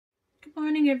Good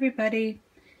morning, everybody.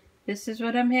 This is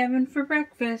what I'm having for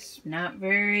breakfast. Not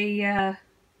very,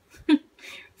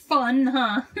 fun,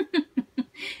 huh?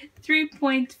 3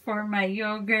 points for my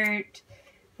yogurt,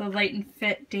 the Light and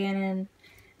Fit Dannon,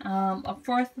 a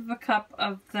fourth of a cup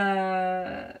of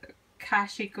the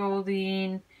Kashi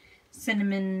Golding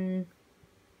cinnamon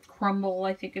crumble,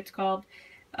 I think it's called,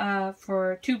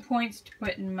 for 2 points to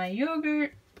put in my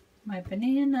yogurt, my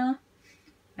banana,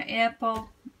 my apple,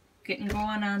 getting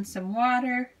going on some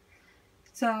water.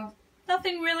 So,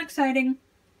 nothing real exciting,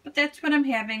 but that's what I'm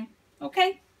having.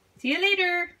 Okay, see you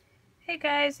later. Hey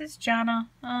guys, it's Jonna.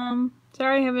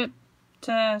 Sorry I haven't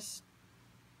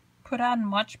put on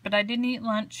much, but I didn't eat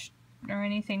lunch or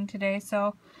anything today,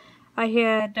 so I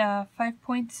had 5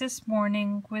 points this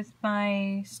morning with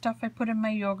my stuff I put in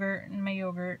my yogurt and my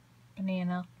yogurt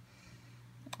banana.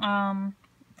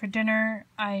 For dinner,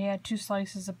 I had 2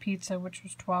 slices of pizza, which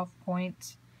was 12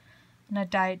 points, and a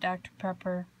Diet Dr.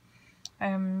 Pepper.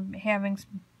 I'm having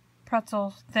some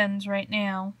pretzel thins right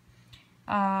now.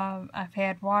 I've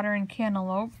had water and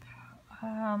cantaloupe.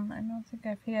 I don't think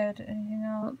I've had anything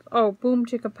else. Oh, Boom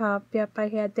Chicka Pop. Yep, I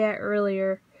had that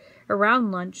earlier.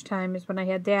 Around lunchtime is when I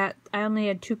had that. I only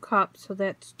had 2 cups, so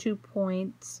that's 2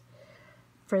 points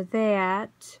for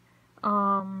that.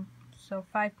 So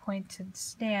 5 points in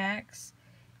snacks.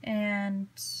 And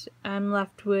I'm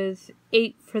left with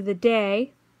 8 for the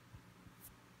day.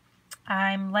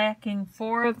 I'm lacking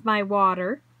 4 of my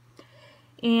water.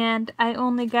 And I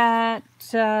only got,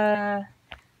 let's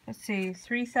see,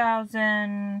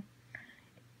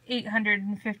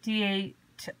 3,858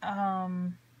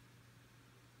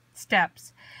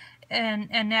 steps.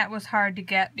 And that was hard to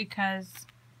get because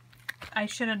I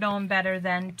should have known better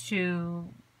than to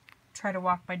try to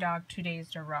walk my dog 2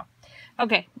 days in a row.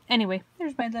 Okay, anyway,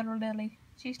 there's my little Lily.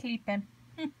 She's sleeping.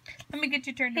 Let me get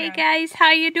you turned around. Hey guys,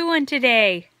 how you doing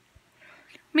today?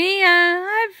 Me,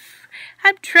 I'm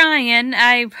trying.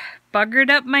 I've buggered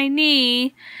up my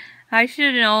knee. I should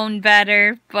have known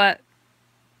better, but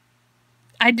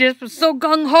I just was so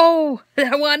gung-ho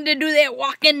that I wanted to do that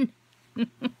walking. And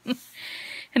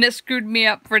it screwed me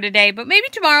up for today. But maybe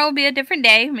tomorrow will be a different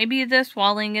day. Maybe the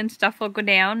swelling and stuff will go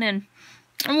down, and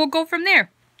we'll go from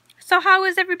there. So how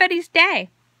is everybody's day?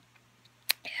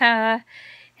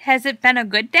 Has it been a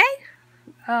good day?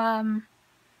 Been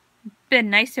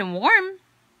nice and warm.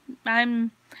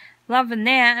 I'm loving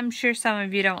that. I'm sure some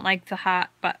of you don't like the hot,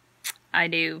 but I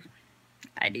do.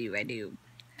 I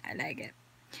like it.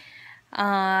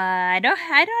 I don't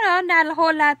know. Not a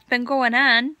whole lot's been going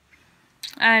on.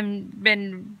 I've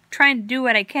been trying to do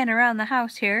what I can around the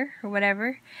house here, or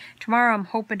whatever. Tomorrow I'm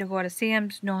hoping to go to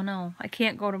Sam's. No, I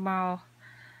can't go tomorrow.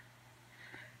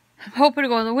 I'm hoping to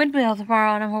go to the windmill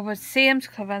tomorrow, and I'm hoping Sam's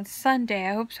Club on Sunday.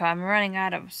 I hope so. I'm running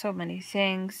out of so many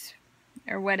things,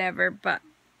 or whatever, but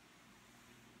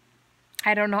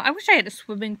I don't know. I wish I had a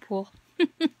swimming pool.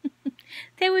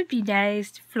 That would be nice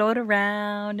to float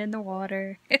around in the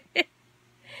water.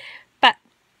 But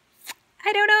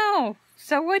I don't know.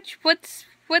 So what's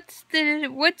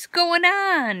going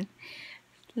on?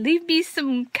 Leave me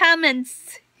some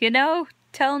comments,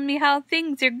 telling me how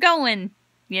things are going,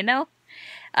 one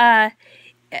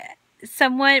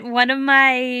of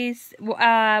my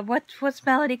what's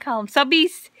Melody call them?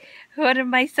 Subbies. One of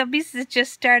my subbies has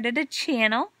just started a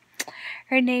channel.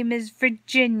 Her name is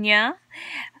Virginia.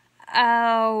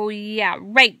 Oh, yeah,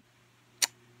 right.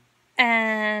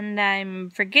 And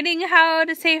I'm forgetting how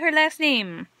to say her last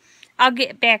name. I'll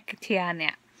get back to you on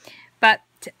that. But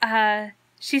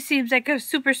she seems like a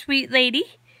super sweet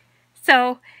lady.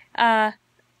 So, let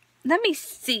me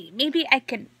see. Maybe I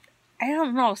can, I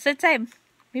don't know.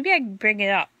 Maybe I can bring it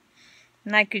up.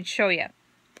 And I could show you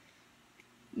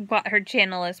what her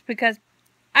channel is. Because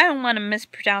I don't want to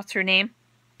mispronounce her name.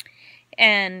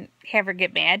 And have her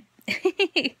get mad.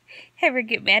 Have her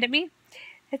get mad at me.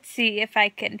 Let's see if I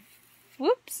can,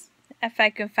 if I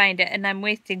can find it. And I'm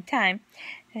wasting time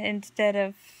instead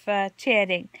of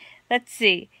chatting. Let's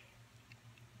see.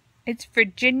 It's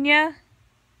Virginia.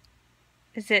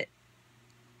 Is it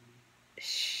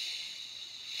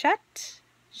Shoot?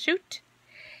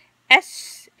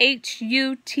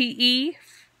 S-H-U-T-E.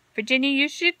 Virginia, you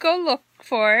should go look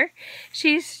for her.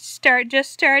 She's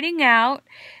just starting out.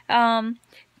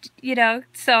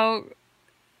 So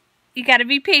you got to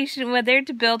be patient with her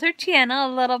to build her channel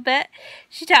a little bit.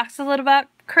 She talks a little about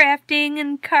crafting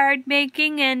and card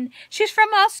making, and she's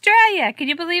from Australia. Can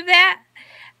you believe that?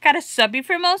 Got a subby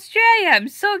from Australia. I'm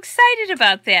so excited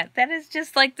about that. That is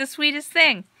just like the sweetest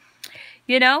thing,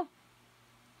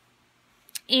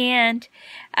 And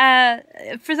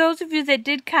for those of you that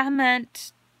did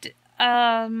comment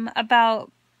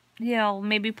about you know,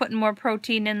 maybe putting more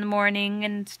protein in the morning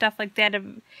and stuff like that,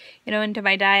 you know, into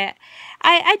my diet.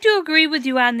 I do agree with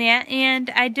you on that, and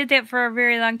I did that for a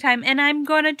very long time, and I'm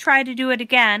going to try to do it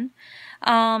again.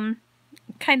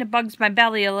 Kind of bugs my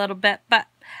belly a little bit, but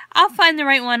I'll find the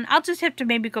right one. I'll just have to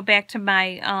maybe go back to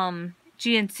my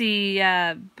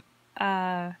GNC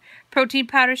protein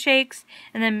powder shakes,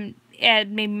 and then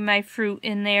add maybe my fruit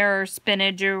in there, or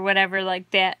spinach, or whatever like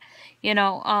that. You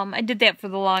know, I did that for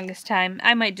the longest time.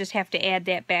 I might just have to add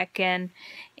that back in,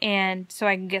 and so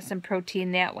I can get some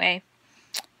protein that way.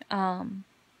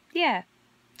 Yeah.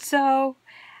 So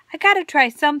I gotta try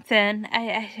something.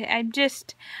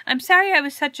 I'm sorry I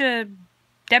was such a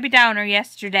Debbie Downer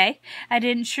yesterday. I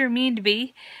didn't sure mean to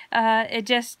be. It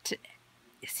just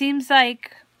seems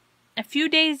like a few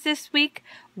days this week,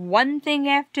 one thing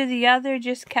after the other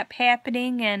just kept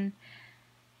happening, and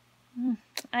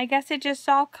I guess it just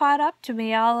all caught up to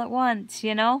me all at once,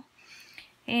 you know?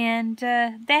 And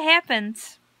that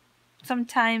happens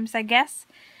sometimes, I guess.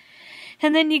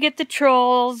 And then you get the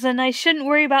trolls, and I shouldn't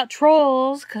worry about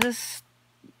trolls, because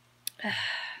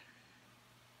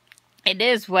it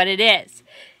is what it is.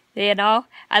 You know,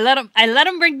 I let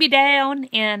them bring me down,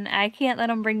 and I can't let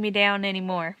them bring me down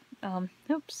anymore.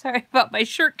 Oops, sorry about my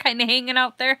shirt kind of hanging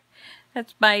out there.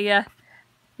 That's my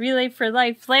Relay for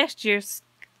Life last year's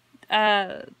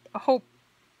Hope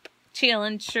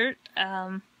Challenge shirt.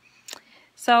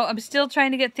 So I'm still trying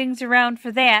to get things around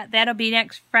for that. That'll be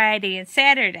next Friday and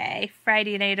Saturday.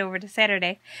 Friday night over to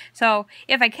Saturday. So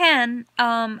if I can,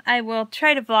 I will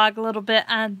try to vlog a little bit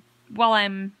on while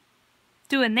I'm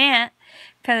doing that,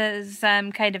 because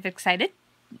I'm kind of excited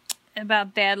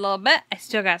about that a little bit. I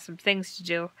still got some things to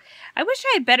do. I wish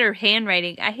I had better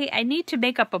handwriting. I need to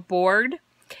make up a board,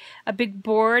 a big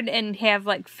board, and have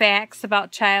like facts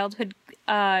about childhood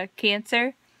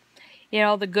cancer. You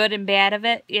know, the good and bad of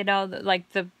it. You know,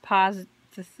 like the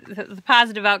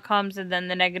positive outcomes and then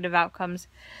the negative outcomes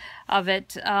of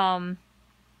it. I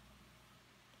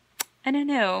don't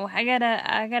know.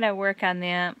 I gotta work on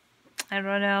that. I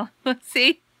don't know. Let's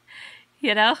see.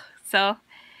 You know. So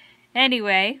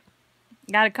anyway,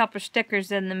 got a couple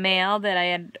stickers in the mail that I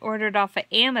had ordered off of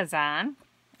Amazon.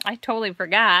 I totally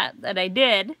forgot that I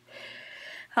did.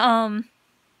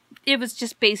 It was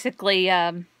just basically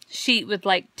sheet with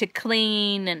like to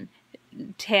clean and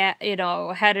you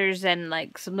know, headers and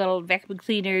like some little vacuum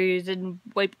cleaners and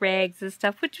wipe rags and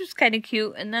stuff, which was kind of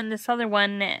cute. And then this other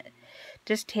one that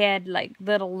just had like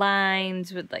little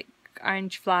lines with like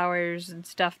orange flowers and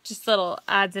stuff, just little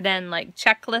odds and ends like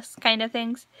checklist kind of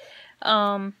things.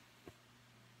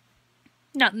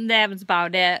 Nothing, that was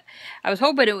about it. I was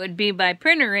hoping it would be my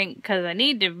printer ink, because I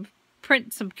need to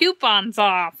print some coupons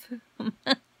off.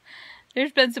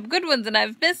 There's been some good ones and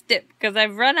I've missed it because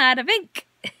I've run out of ink.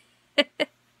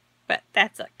 But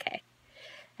that's okay.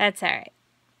 That's alright.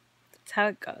 That's how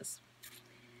it goes.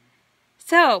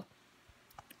 So,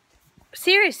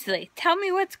 seriously, tell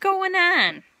me what's going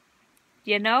on.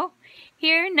 You know?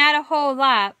 Here, not a whole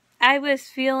lot. I was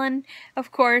feeling,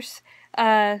 of course,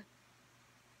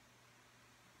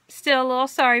 still a little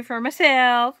sorry for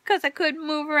myself because I couldn't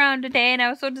move around today, and I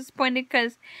was so disappointed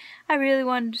because I really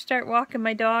wanted to start walking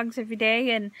my dogs every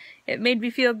day, and it made me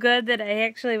feel good that I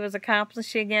actually was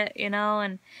accomplishing it, you know,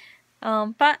 and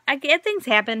but I get things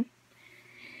happen.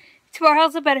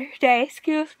 Tomorrow's a better day.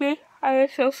 Excuse me. I am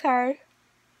so sorry.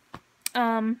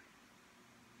 Maybe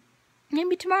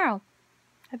tomorrow.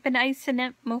 I've been icing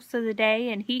it most of the day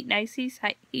and heating ices,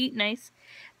 heat and ice.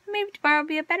 Maybe tomorrow will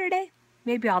be a better day.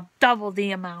 Maybe I'll double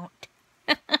the amount.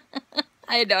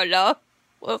 I don't know.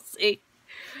 We'll see.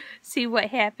 See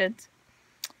what happens.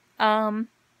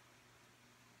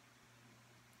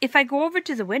 If I go over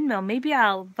to the windmill, maybe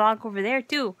I'll vlog over there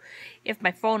too, if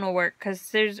my phone will work,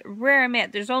 because there's where I'm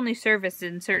at, there's only service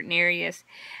in certain areas.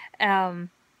 And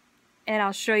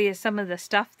I'll show you some of the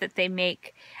stuff that they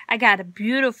make. I got a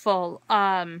beautiful,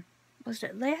 was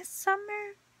it last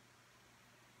summer?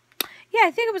 Yeah,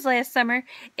 I think it was last summer.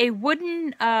 A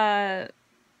wooden, it's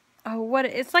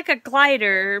like a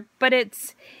glider, but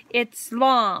it's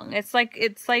long. It's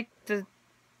like the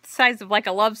size of like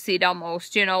a love seat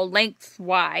almost, you know,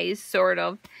 lengthwise, sort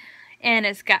of. And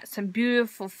it's got some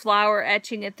beautiful flower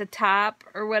etching at the top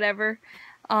or whatever,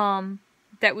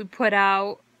 that we put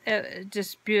out.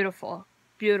 Just beautiful,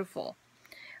 beautiful.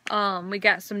 We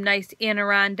got some nice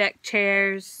Adirondack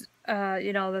chairs,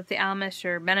 you know, that the Amish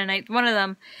or Mennonites, one of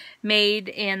them, made.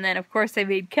 And then, of course, I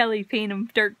made Kelly paint them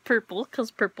dark purple,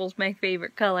 because purple's my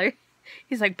favorite color.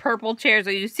 He's like, purple chairs,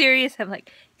 are you serious? I'm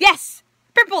like, yes,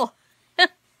 purple!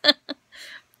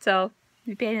 So,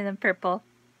 we painted them purple,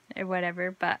 or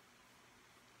whatever, but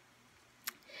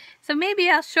So maybe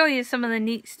I'll show you some of the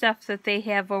neat stuff that they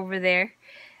have over there.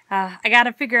 I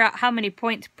gotta figure out how many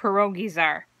points pierogies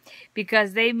are,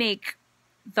 because they make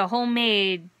the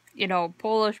homemade, you know,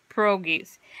 Polish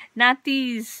pierogies. Not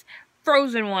these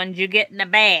frozen ones you get in a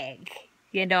bag,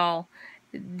 you know.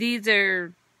 These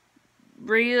are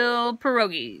real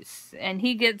pierogies, and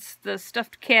he gets the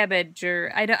stuffed cabbage,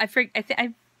 or I think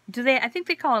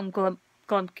they call them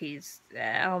glumkis.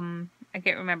 I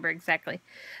can't remember exactly,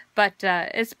 but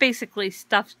it's basically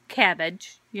stuffed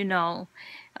cabbage, you know,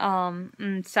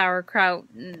 and sauerkraut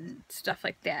and stuff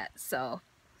like that. So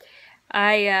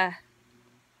I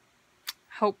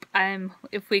hope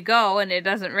if we go and it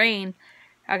doesn't rain,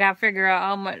 I gotta figure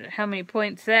out how many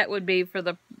points that would be for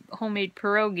the homemade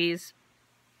pierogies.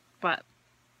 But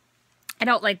I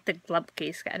don't like the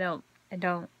glumkis. I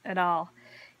don't at all.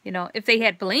 You know, if they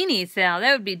had bellinis now,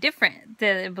 that would be different.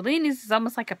 The bellinis is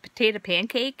almost like a potato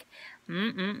pancake.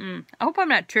 I hope I'm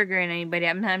not triggering anybody.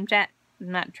 I'm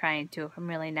not trying to. I'm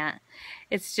really not.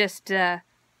 It's just, there's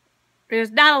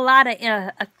not a lot of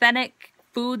authentic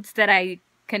foods that I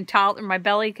can my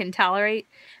belly can tolerate.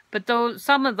 But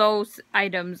some of those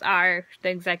items are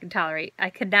things I can tolerate. I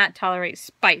could not tolerate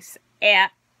spice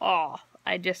at all.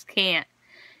 I just can't.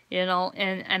 You know,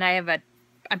 and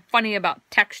I'm funny about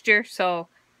texture, so,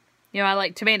 you know, I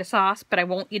like tomato sauce, but I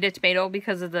won't eat a tomato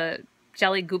because of the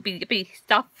jelly goopy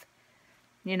stuff.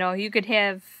 You know, you could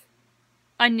have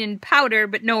onion powder,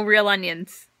 but no real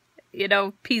onions. You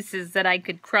know, pieces that I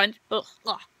could crunch. Ugh,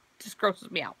 just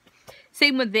grosses me out.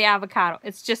 Same with the avocado.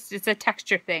 It's a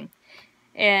texture thing.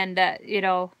 And, you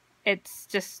know, it's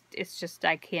just,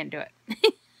 I can't do it. I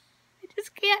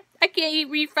just can't. I can't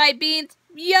eat refried beans.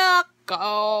 Yuck.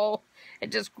 Oh,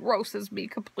 it just grosses me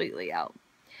completely out.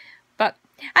 But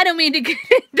I don't mean to get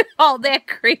into all that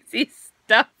crazy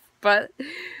stuff. But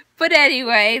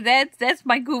anyway, that's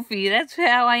my goofy. That's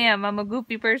how I am. I'm a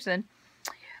goofy person.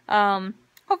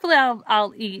 Hopefully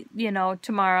I'll eat, you know,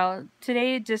 tomorrow.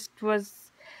 Today just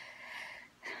was,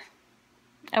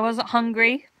 I wasn't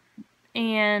hungry,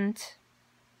 and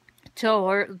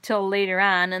till later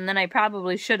on, and then I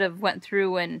probably should have went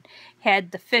through and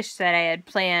had the fish that I had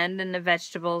planned and the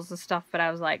vegetables and stuff, but I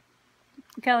was like,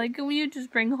 Kelly, can you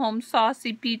just bring home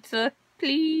saucy pizza,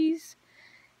 please?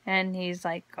 And he's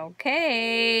like,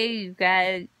 okay, you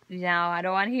got, now I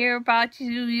don't want to hear about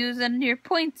you using your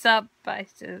points up. I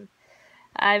said,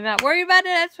 I'm not worried about it,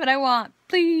 that's what I want,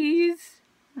 please.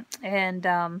 And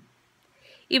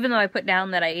even though I put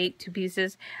down that I ate 2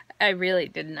 pieces, I really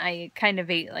didn't. I kind of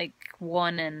ate like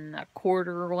 1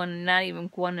 1/4, not even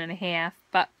 1 1/2,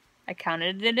 but I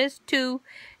counted it as 2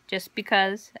 just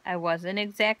because I wasn't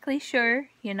exactly sure,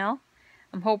 you know.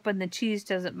 I'm hoping the cheese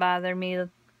doesn't bother me,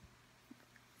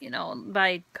 you know,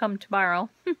 by come tomorrow.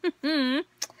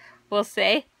 We'll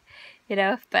see, you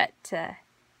know, but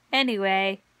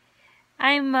anyway,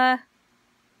 I'm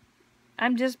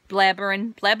just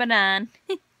blabbing on.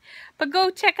 But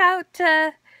go check out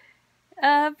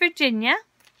Virginia,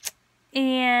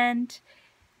 and,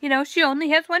 you know, she only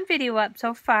has 1 video up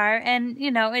so far, and, you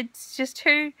know, it's just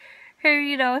her,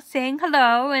 you know, saying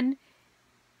hello, and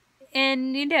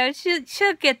you know,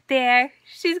 she'll get there.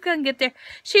 She's gonna get there.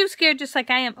 She was scared just like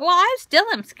I am. Well, I still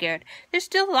am scared. There's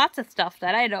still lots of stuff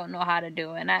that I don't know how to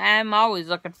do, and I'm always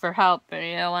looking for help, and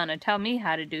you don't want to tell me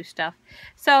how to do stuff.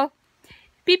 So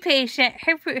be patient.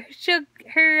 What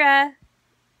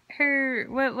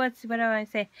do I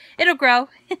say? It'll grow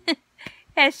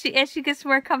as she gets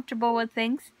more comfortable with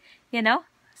things, you know.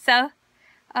 So,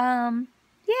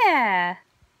 yeah.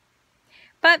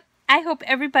 But I hope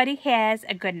everybody has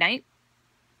a good night.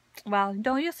 Well,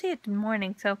 no, you'll see it in the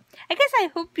morning. So I guess I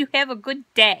hope you have a good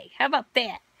day. How about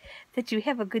that? That you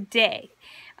have a good day.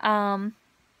 I'm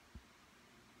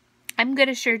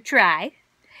gonna sure try.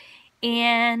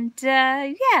 And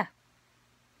yeah.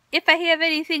 If I have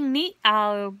anything neat,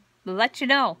 I'll let you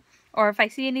know. Or if I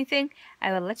see anything,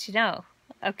 I will let you know.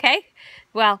 Okay?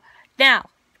 Well, now,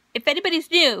 if anybody's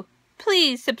new,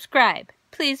 please subscribe.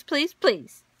 Please, please,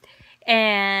 please.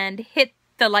 And hit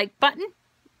the like button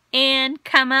and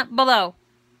comment below.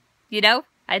 You know,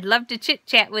 I'd love to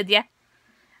chit-chat with you.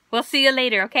 We'll see you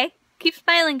later, okay? Keep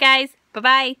smiling, guys.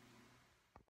 Bye-bye.